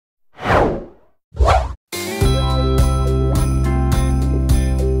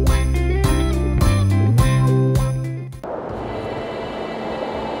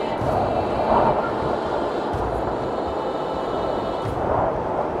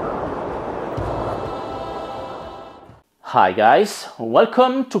Hi guys,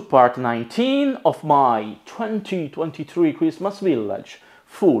 welcome to part 19 of my 2023 Christmas Village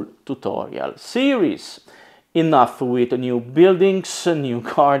full tutorial series. Enough with new buildings, new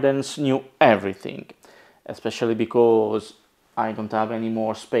gardens, new everything. Especially because I don't have any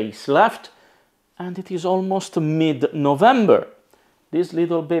more space left and it is almost mid-November. This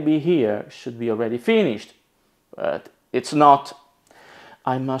little baby here should be already finished, but it's not.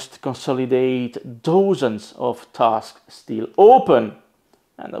 I must consolidate dozens of tasks still open,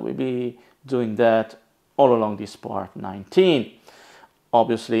 and I will be doing that all along this part 19.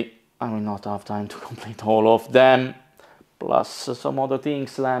 Obviously, I will not have time to complete all of them, plus some other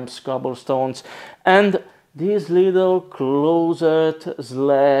things, lamps, cobblestones, and this little closet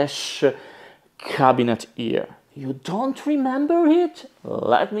slash cabinet here. You don't remember it?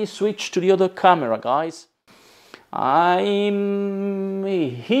 Let me switch to the other camera, guys. I'm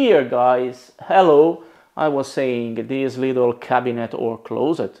here, guys. Hello. I was saying this little cabinet or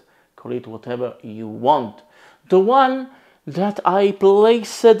closet, call it whatever you want. The one that I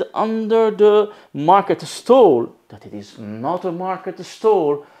placed under the market stall, that it is not a market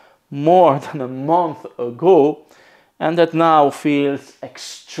stall, more than a month ago, and that now feels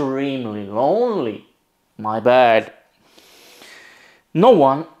extremely lonely. My bad. No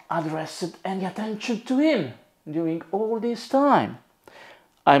one addressed any attention to him during all this time.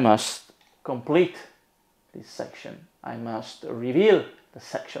 I must complete this section. I must reveal the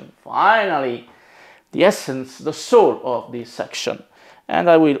section. Finally, the essence, the soul of this section.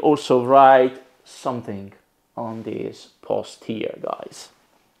 And I will also write something on this post here, guys.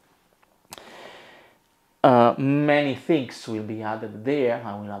 Many things will be added there.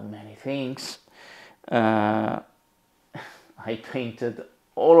 I will add many things. I painted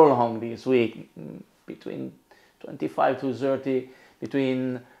all along this week between 25 to 30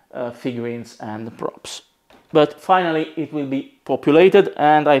 between figurines and props. But finally it will be populated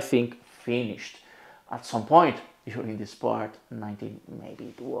and I think finished at some point during this part 19,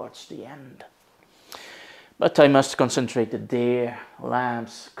 maybe towards the end. But I must concentrate there,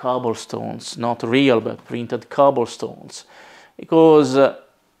 lamps, cobblestones, not real but printed cobblestones, because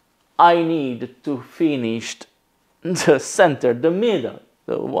I need to finish the center, the middle,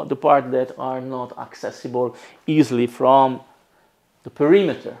 the part that are not accessible easily from the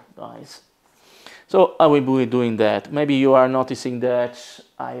perimeter, guys. So I will be doing that. Maybe you are noticing that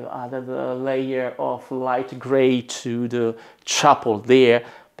I've added a layer of light gray to the chapel there,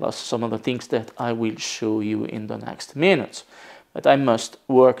 plus some other things that I will show you in the next minutes. But I must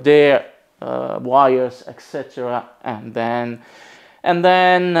work there, wires, etc. And then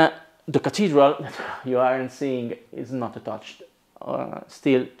the cathedral that you aren't seeing is not touched.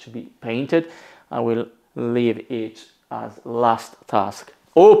 Still to be painted. I will leave it as last task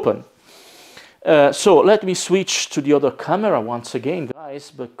open. So let me switch to the other camera once again,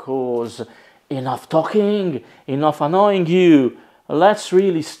 guys, because enough talking, enough annoying you. Let's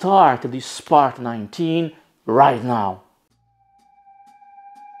really start this part 19 right now.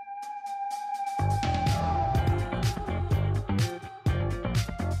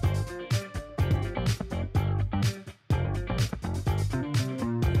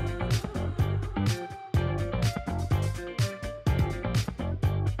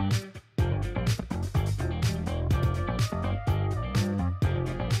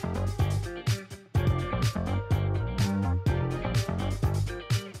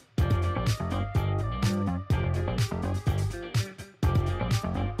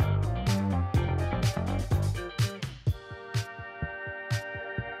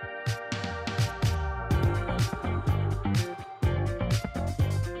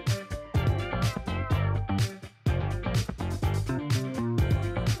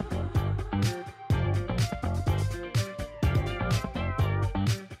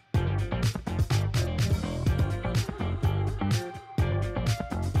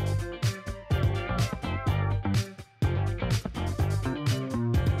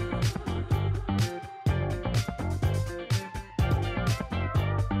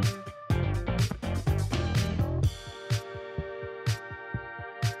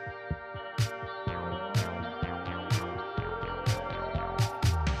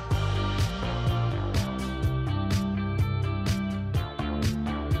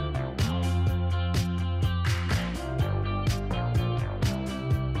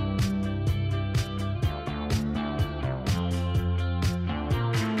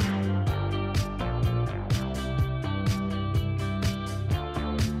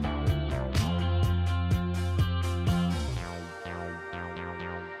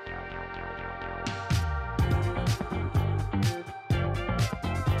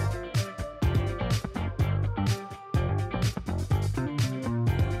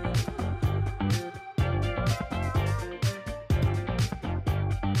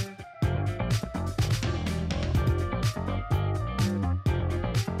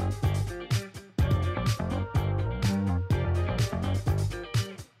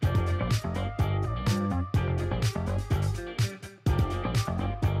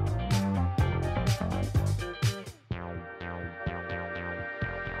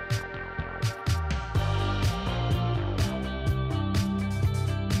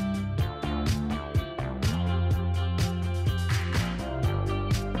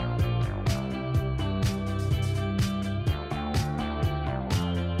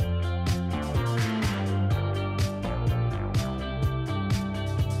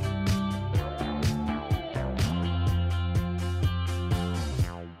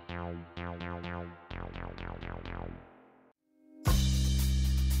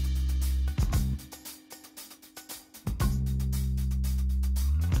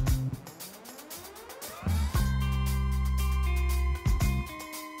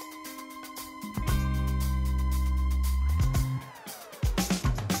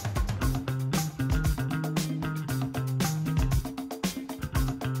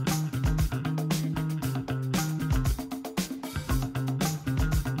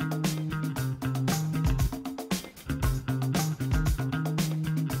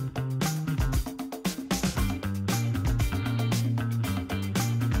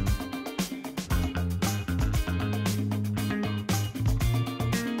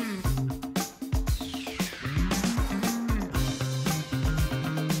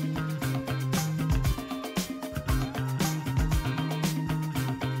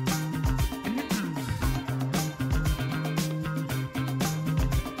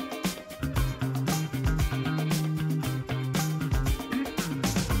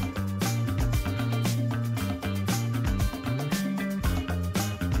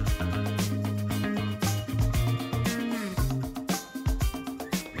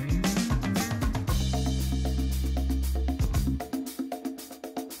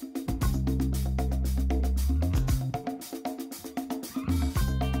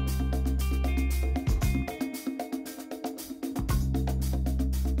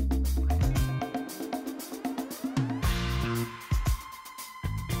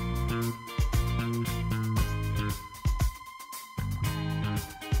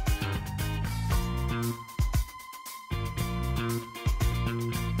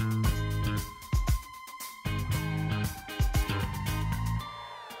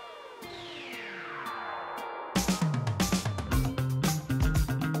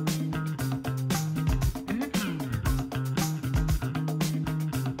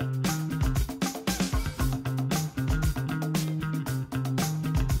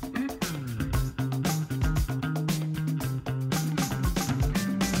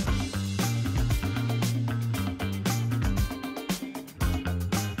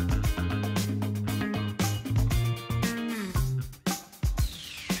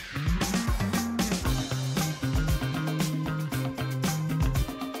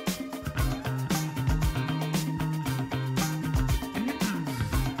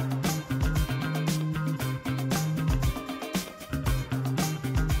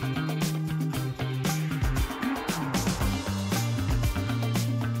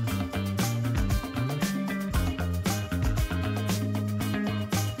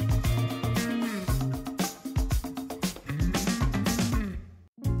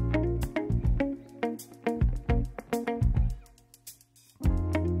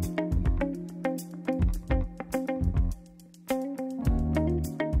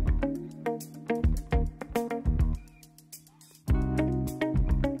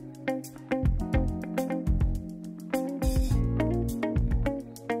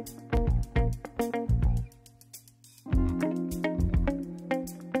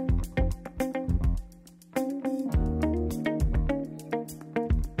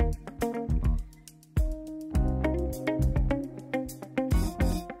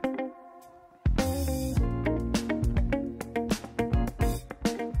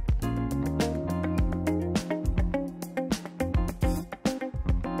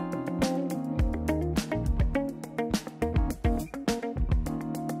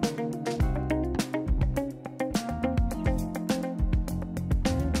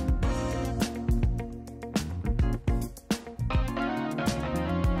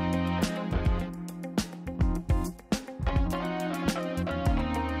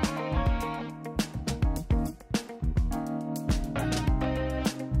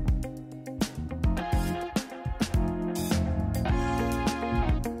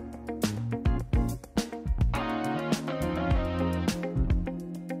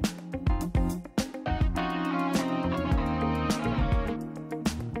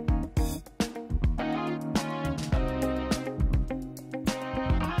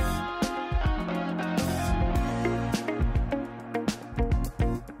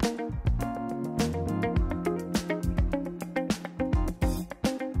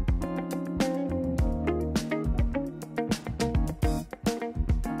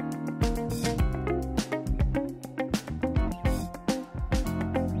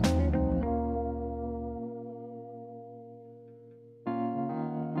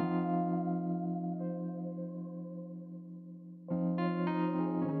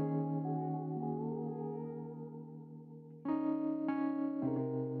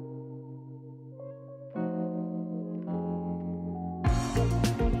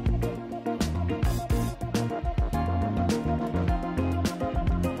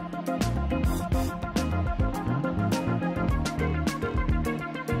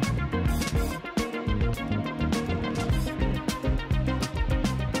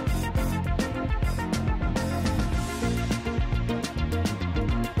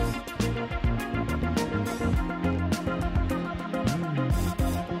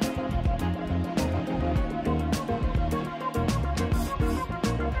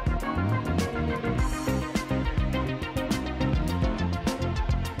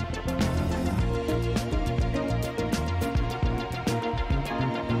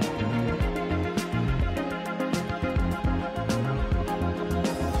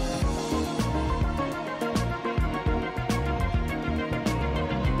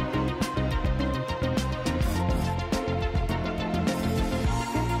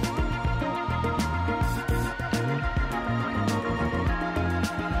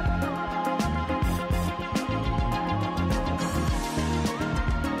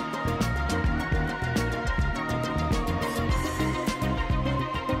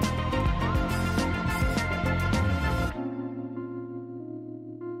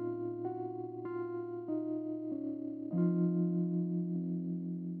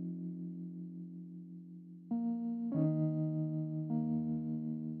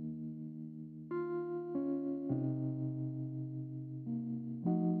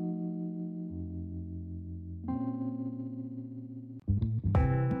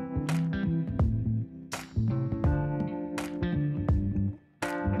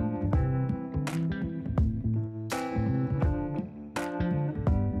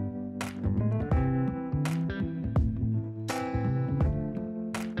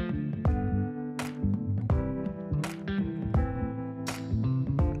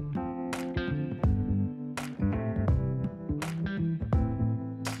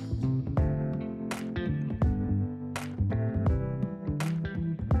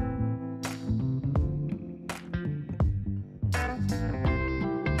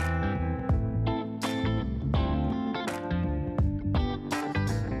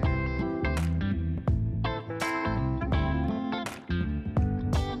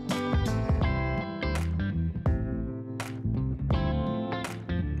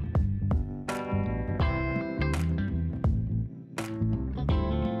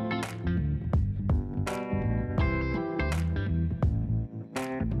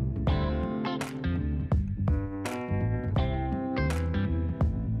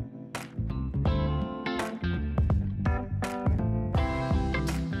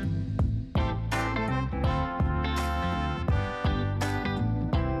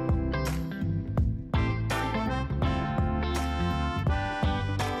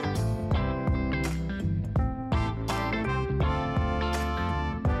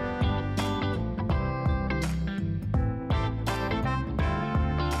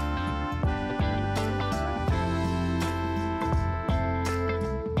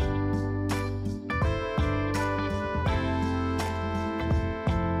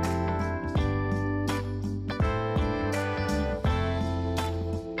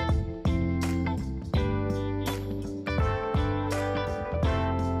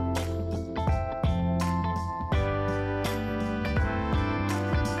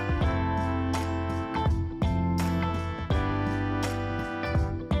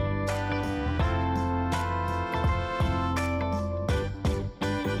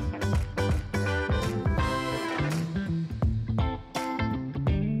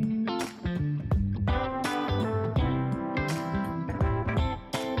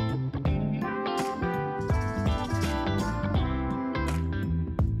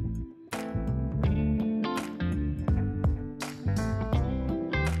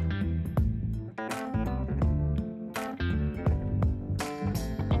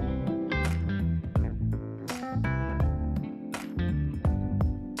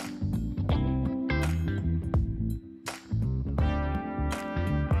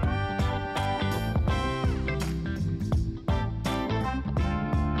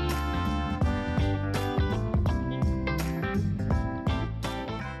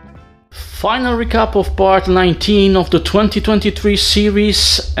 Final recap of part 19 of the 2023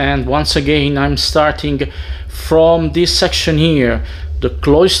 series, and once again I'm starting from this section here, the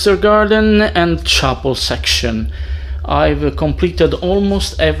cloister garden and chapel section. I've completed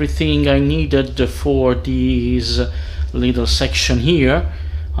almost everything I needed for this little section here.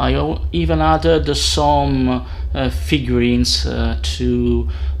 I even added some figurines to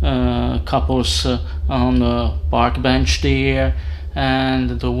couples on the park bench there,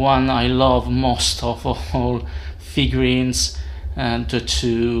 and the one I love most of all figurines, and the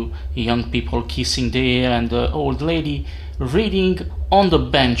two young people kissing there and the old lady reading on the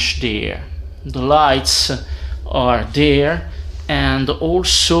bench there. The lights are there, and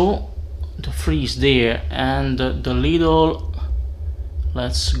also the frieze there, and the little,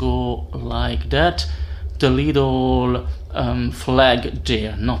 let's go like that, the little flag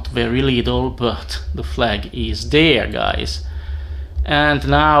there, not very little, but the flag is there, guys. And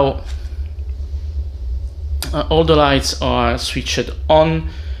now all the lights are switched on,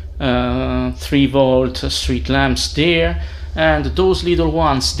 3-volt street lamps there, and those little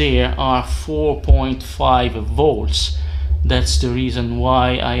ones there are 4.5 volts. That's the reason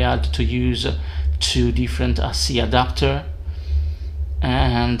why I had to use 2 different AC adapter.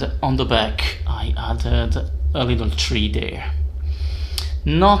 And on the back I added a little tree there.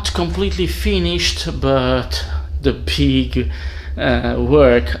 Not completely finished, but the big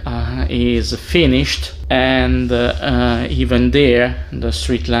work is finished, and even there the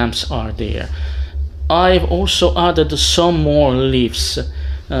street lamps are there. I've also added some more leaves.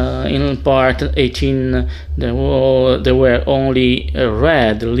 In part 18 there were only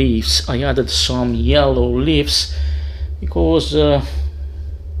red leaves. I added some yellow leaves because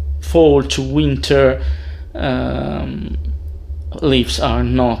fall to winter leaves are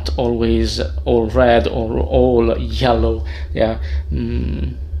not always all red or all yellow. Yeah,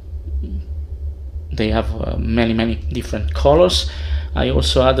 they have many different colors. I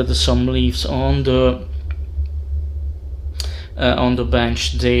also added some leaves on the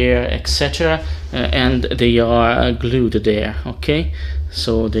bench there, etc., and they are glued there, okay,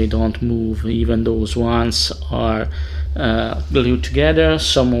 so they don't move. Even those ones are glued together.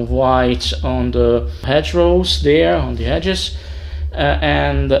 Some of white on the hedgerows there, on the edges,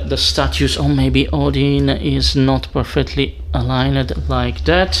 and the statues, or maybe Odin is not perfectly aligned like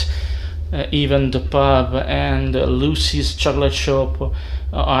that. Even the pub and Lucy's chocolate shop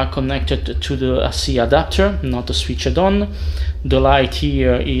are connected to the AC adapter, not switched on. The light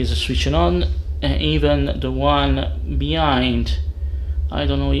here is switched on, even the one behind. I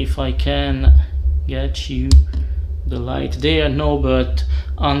don't know if I can get you the light there. No, but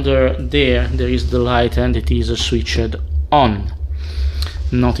under there is the light and it is switched on.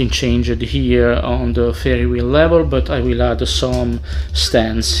 Nothing changed here on the ferry wheel level, but I will add some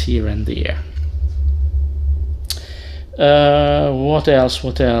stands here and there. What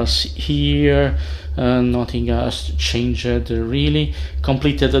else here? Nothing else changed really.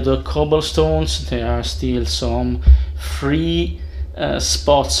 Completed the cobblestones. There are still some free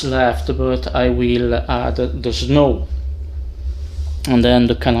spots left, but I will add the snow, and then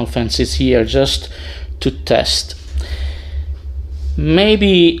the canal fences here just to test.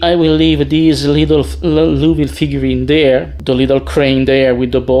 Maybe I will leave this little Louisville figurine there, the little crane there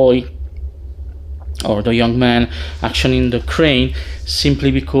with the boy or the young man actually in the crane, simply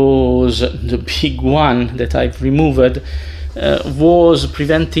because the big one that I've removed was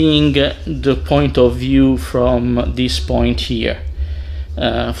preventing the point of view from this point here.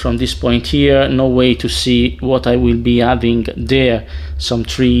 From this point here, no way to see what I will be adding there, some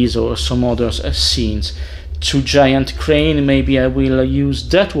trees or some other scenes. 2 giant crane, maybe I will use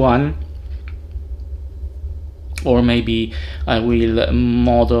that one, or maybe I will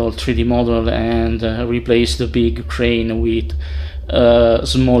model 3D model and replace the big crane with a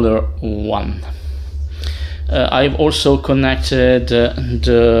smaller one. I've also connected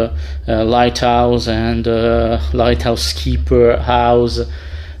the lighthouse and lighthouse keeper house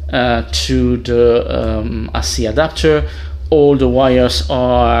to the AC adapter. All the wires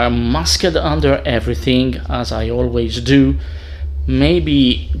are masked under everything, as I always do.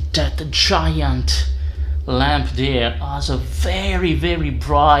 Maybe that giant lamp there has a very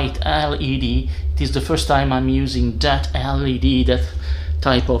bright LED. It is the first time I'm using that LED, that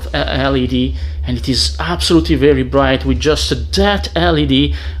type of LED, and it is absolutely very bright. With just that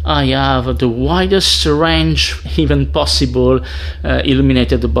LED I have the widest range even possible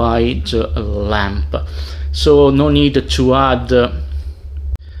illuminated by the lamp. So no need to add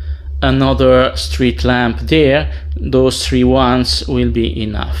another street lamp there. those 3 ones will be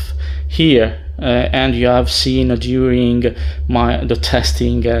enough. Here, and you have seen during the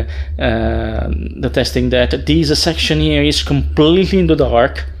testing that this section here is completely in the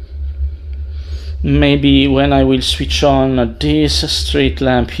dark. Maybe when I will switch on this street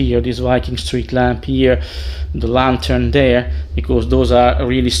lamp here, this Viking street lamp here, the lantern there, because those are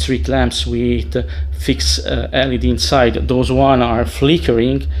really street lamps with fixed LED inside, those one are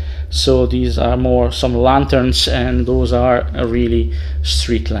flickering, so these are more some lanterns and those are really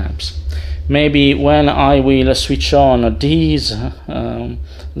street lamps. Maybe when I will switch on this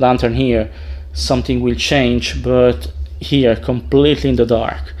lantern here, something will change, but here completely in the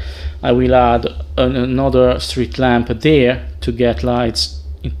dark. I will add another street lamp there to get lights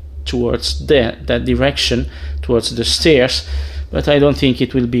towards that direction, towards the stairs, but I don't think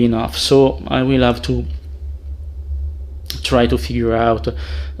it will be enough, so I will have to try to figure out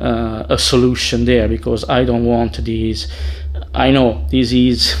a solution there, because I don't want these. I know this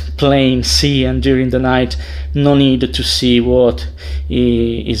is plain sea, and during the night no need to see what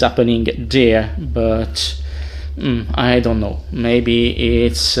is happening there, but I don't know, maybe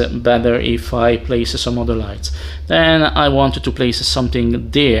it's better if I place some other lights. Then I wanted to place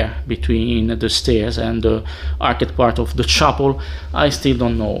something there between the stairs and the arcade part of the chapel. I still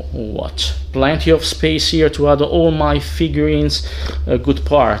don't know what. Plenty of space here to add all my figurines, a good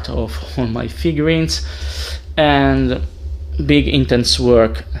part of all my figurines, and big intense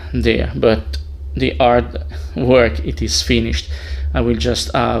work there, but the hard work, it is finished. I will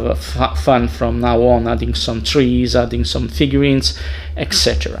just have fun from now on, adding some trees, adding some figurines,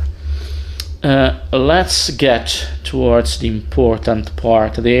 etc. Let's get towards the important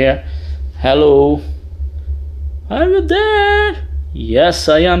part there. Hello? Are you there? Yes,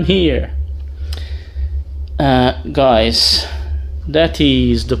 I am here. Guys, that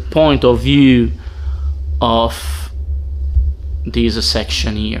is the point of view of this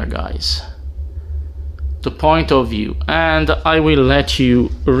section here, guys. The point of view, and I will let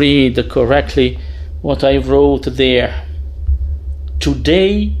you read correctly what I wrote there.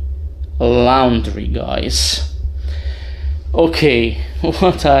 Today, laundry, guys. Okay,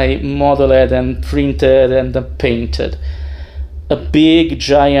 what I modeled and printed and painted. A big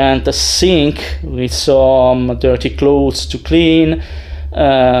giant sink with some dirty clothes to clean,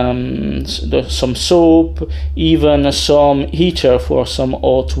 some soap, even some heater for some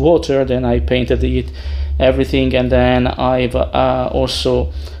hot water. Then I painted it everything, and then I've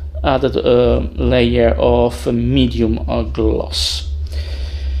also added a layer of medium gloss.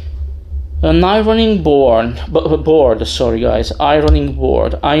 An ironing board, sorry guys, ironing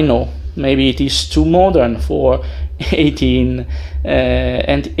board. I know maybe it is too modern for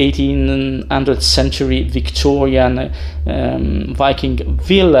 1800th century Victorian Viking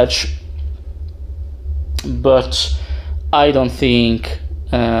village, but I don't think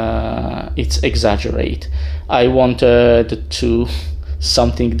it's exaggerate. I wanted to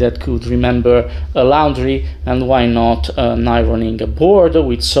something that could remember a laundry, and why not an ironing board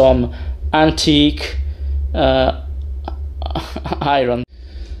with some antique iron.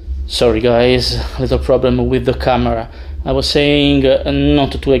 Sorry guys, little problem with the camera. I was saying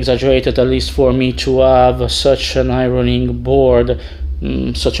not to exaggerate it, at least for me to have such an ironing board,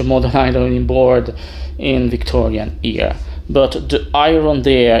 such a modern ironing board in Victorian era. But the iron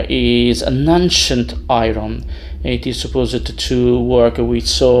there is an ancient iron. It is supposed to work with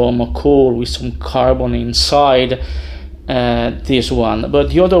some coal, with some carbon inside, this one. But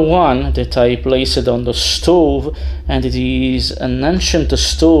the other one that I placed on the stove, and it is an ancient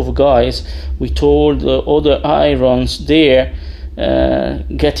stove, guys, with all the other irons there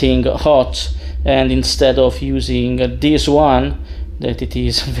getting hot, and instead of using this one, that it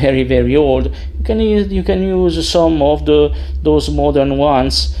is very old, you can use some of those modern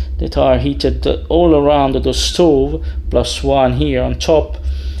ones that are heated all around the stove, plus one here on top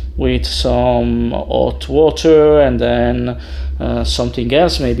with some hot water, and then something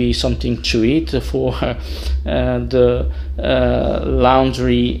else, maybe something to eat for the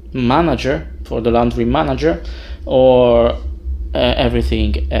laundry manager, or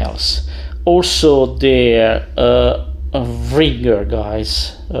everything else. Also there a wringer,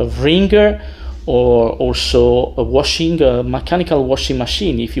 guys, a wringer, or also a mechanical washing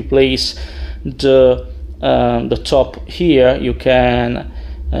machine. If you place the top here, you can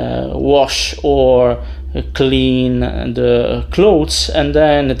wash or clean the clothes, and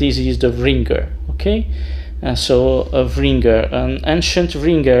then this is the wringer. Okay, so a wringer, an ancient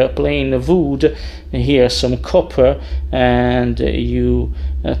wringer, plain wood, here some copper, and you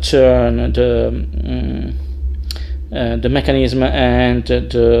turn the mechanism, and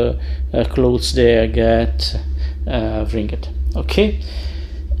the clothes there get bring it. Okay,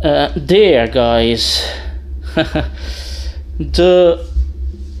 there guys, the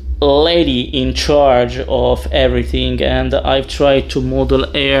lady in charge of everything, and I've tried to model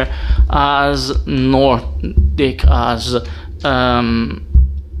her as Nordic, as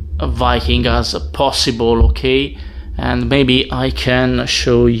Viking as possible. Okay, and maybe I can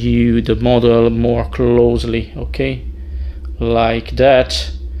show you the model more closely. Okay, like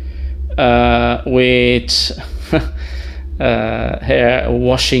that, with her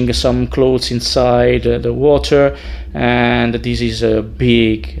washing some clothes inside the water, and this is a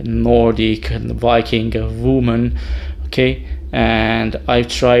big Nordic Viking woman. Okay, and I've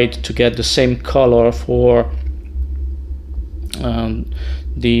tried to get the same color for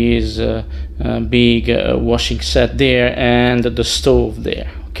this big washing set there and the stove there.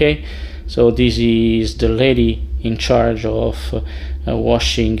 Okay, so this is the lady in charge of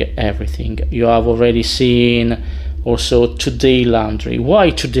washing everything. You have already seen also today laundry.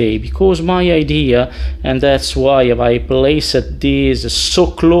 Why today? Because my idea, and that's why I placed this so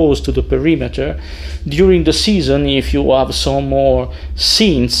close to the perimeter, during the season, if you have some more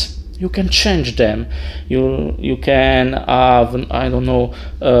scenes, you can change them. You can have, I don't know,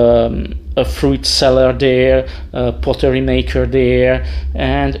 a fruit seller there, a pottery maker there,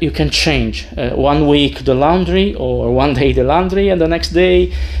 and you can change 1 week the laundry, or 1 day the laundry, and the next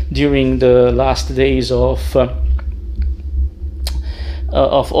day, during the last days of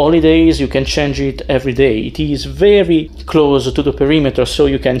holidays, you can change it every day. It is very close to the perimeter, so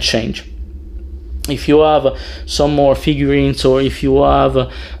you can change. If you have some more figurines, or if you have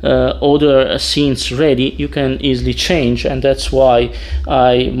other scenes ready, you can easily change, and that's why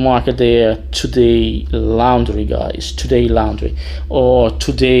I marked there today laundry, guys, today laundry, or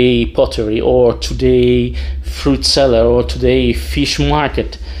today pottery, or today fruit seller, or today fish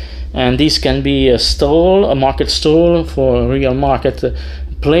market. And this can be a stall, a market stall for a real market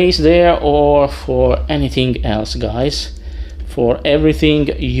place there, or for anything else, guys, for everything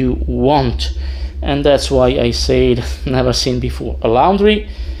you want. And that's why I said never seen before a laundry.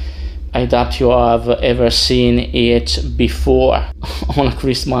 I doubt you have ever seen it before on a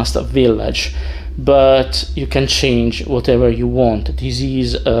Christmas village, but you can change whatever you want. This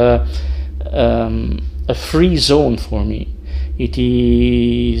is a free zone for me. It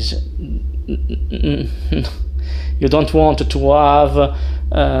is, you don't want to have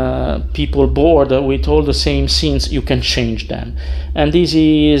people bored with all the same scenes. You can change them, and this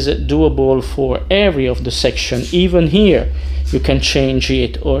is doable for every of the section. Even here you can change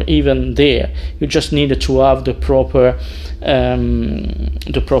it, or even there. You just need to have the proper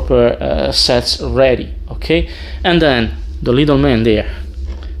sets ready. Okay, and then the little man there,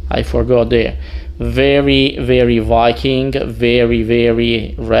 I forgot there, very Viking,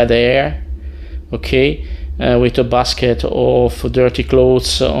 very red hair. Okay, with a basket of dirty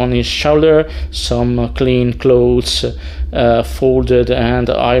clothes on his shoulder, some clean clothes folded and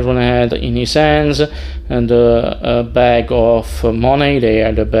ironed in his hands, and a bag of money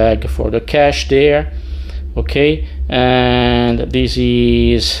there, the bag for the cash there. Okay, and this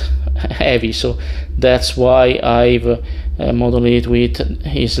is heavy, so that's why I've modeled it with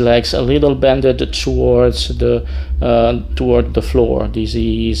his legs a little bended towards the toward the floor. This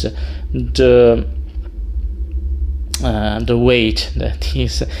is the weight that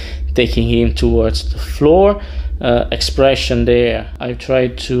is taking him towards the floor. Expression there, I've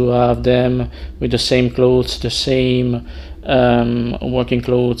tried to have them with the same clothes, the same working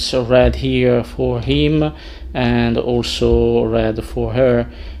clothes, red here for him and also red for her.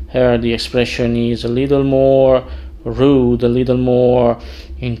 The expression is a little more rude, a little more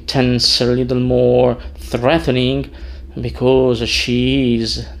intense, a little more threatening, because she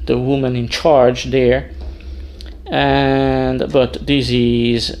is the woman in charge there. But this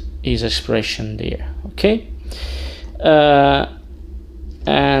is his expression there. Okay,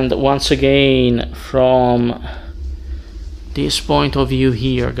 and once again, from this point of view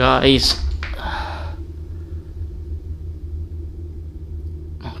here, guys,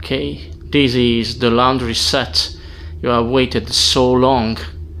 okay, this is the laundry set. You have waited so long,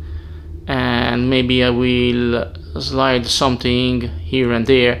 and maybe I will slide something here and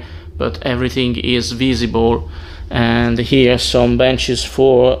there, but everything is visible. And here some benches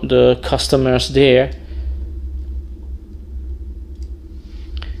for the customers there.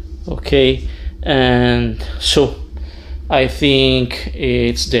 Okay, and so I think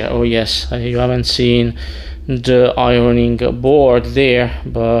it's there. Oh yes, you haven't seen the ironing board there,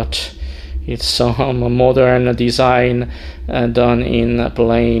 but it's some modern design done in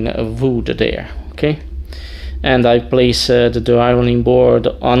plain wood there. Okay, and I placed the ironing board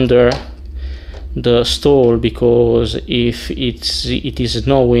under the stall, because if it is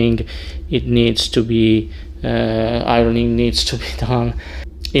snowing, it needs to be ironing needs to be done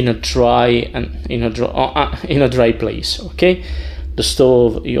in a dry place. Okay, the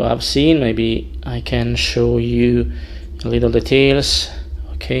stove you have seen. Maybe I can show you little details.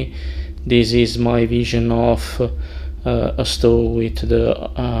 Okay, this is my vision of a stove with the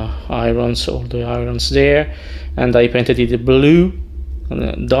irons, all the irons there, and I painted it blue,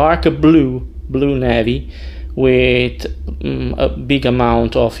 dark blue navy, with a big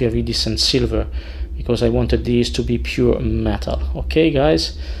amount of iridescent silver, because I wanted this to be pure metal. Okay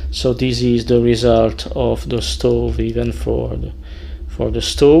guys, so this is the result of the stove, even for the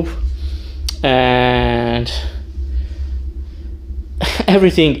stove, and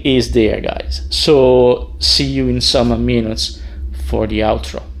everything is there, guys. So see you in some minutes for the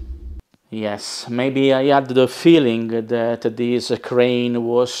outro. Yes, maybe I had the feeling that this crane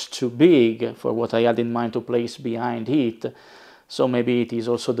was too big for what I had in mind to place behind it. So maybe it is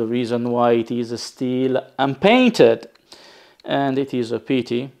also the reason why it is still unpainted. And it is a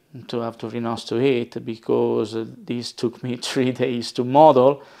pity to have to renounce to it, because this took me 3 days to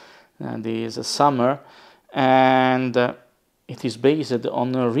model, and this summer. And it is based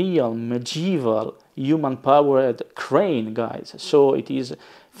on a real medieval human-powered crane, guys. So it is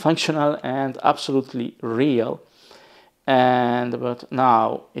functional and absolutely real. But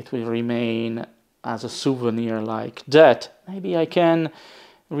now it will remain as a souvenir like that. Maybe I can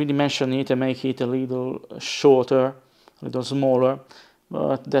redimension it and make it a little shorter, a little smaller,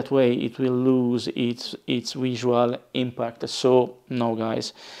 but that way it will lose its visual impact. So no,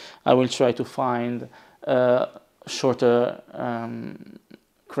 guys, I will try to find a shorter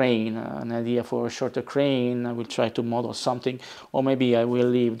crane, an idea for a shorter crane. I will try to model something, or maybe I will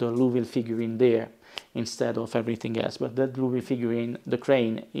leave the Louvre figurine there instead of everything else. But that Louvre figurine, the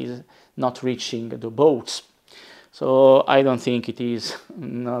crane, is not reaching the boats, so I don't think it is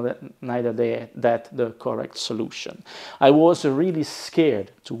neither that the correct solution. I was really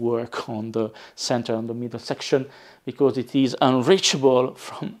scared to work on the center and the middle section, because it is unreachable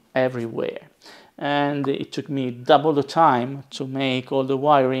from everywhere. And it took me double the time to make all the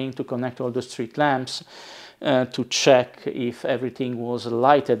wiring, to connect all the street lamps, to check if everything was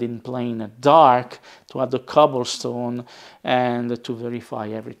lighted in plain dark, to add the cobblestone, and to verify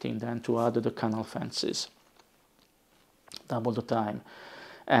everything, then to add the canal fences. Double the time.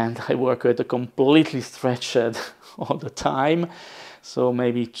 And I worked completely stretched all the time. So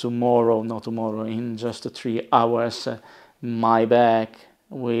maybe tomorrow, not tomorrow, in just 3 hours, my back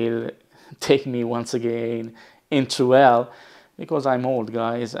will take me once again into hell, because I'm old,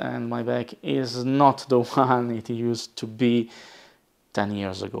 guys, and my back is not the one it used to be 10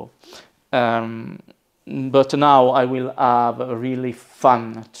 years ago. But now I will have really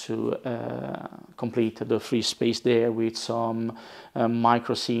fun to complete the free space there with some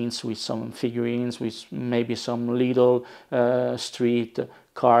micro scenes, with some figurines, with maybe some little street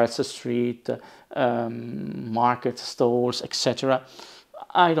carts, street market stalls, etc.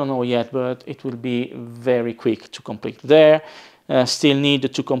 I don't know yet, but it will be very quick to complete there. Still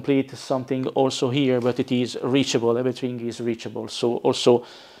need to complete something also here, but it is reachable. Everything is reachable. So also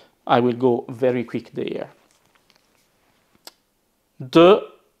I will go very quick there. The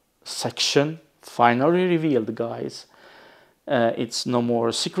section finally revealed, guys. It's no more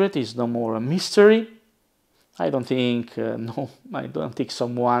a secret. It's no more a mystery. I don't think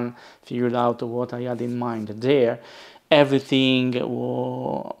someone figured out what I had in mind there. Everything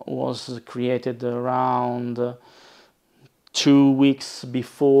was created around 2 weeks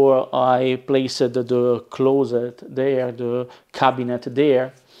before I placed the closet there, the cabinet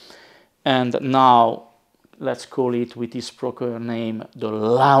there. And now, let's call it with its proper name, the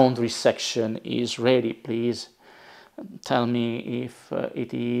laundry section is ready. Please tell me if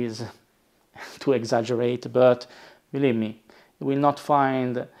it is to exaggerate, but believe me, you will not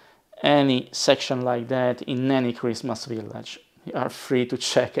find any section like that in any Christmas village. You are free to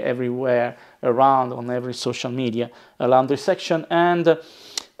check everywhere around on every social media a laundry section and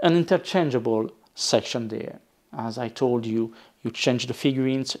an interchangeable section there. As I told you, you change the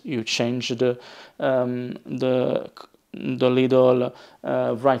figurines, you change the little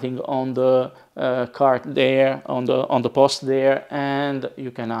writing on the cart there, on the post there, and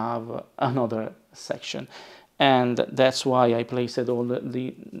you can have another section. And that's why I placed all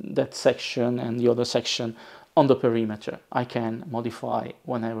that section and the other section on the perimeter. I can modify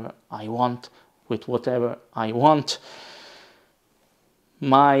whenever I want, with whatever I want.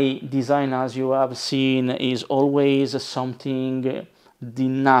 My design, as you have seen, is always something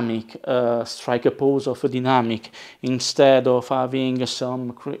dynamic, strike a pose of a dynamic, instead of having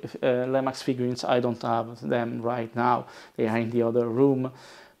some Lemax figurines. I don't have them right now, they are in the other room,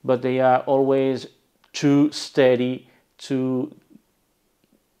 but they are always too steady, to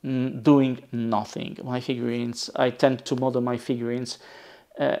doing nothing. My figurines, I tend to model my figurines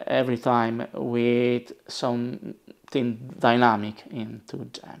every time with something dynamic into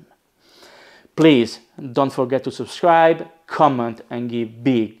them. Please don't forget to subscribe, comment, and give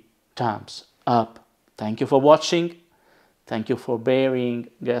big thumbs up. Thank you for watching. Thank you for bearing,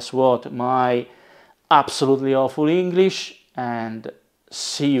 guess what, my absolutely awful English, and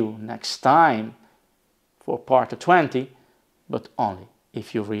see you next time for part 20, but only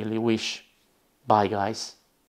if you really wish. Bye, guys.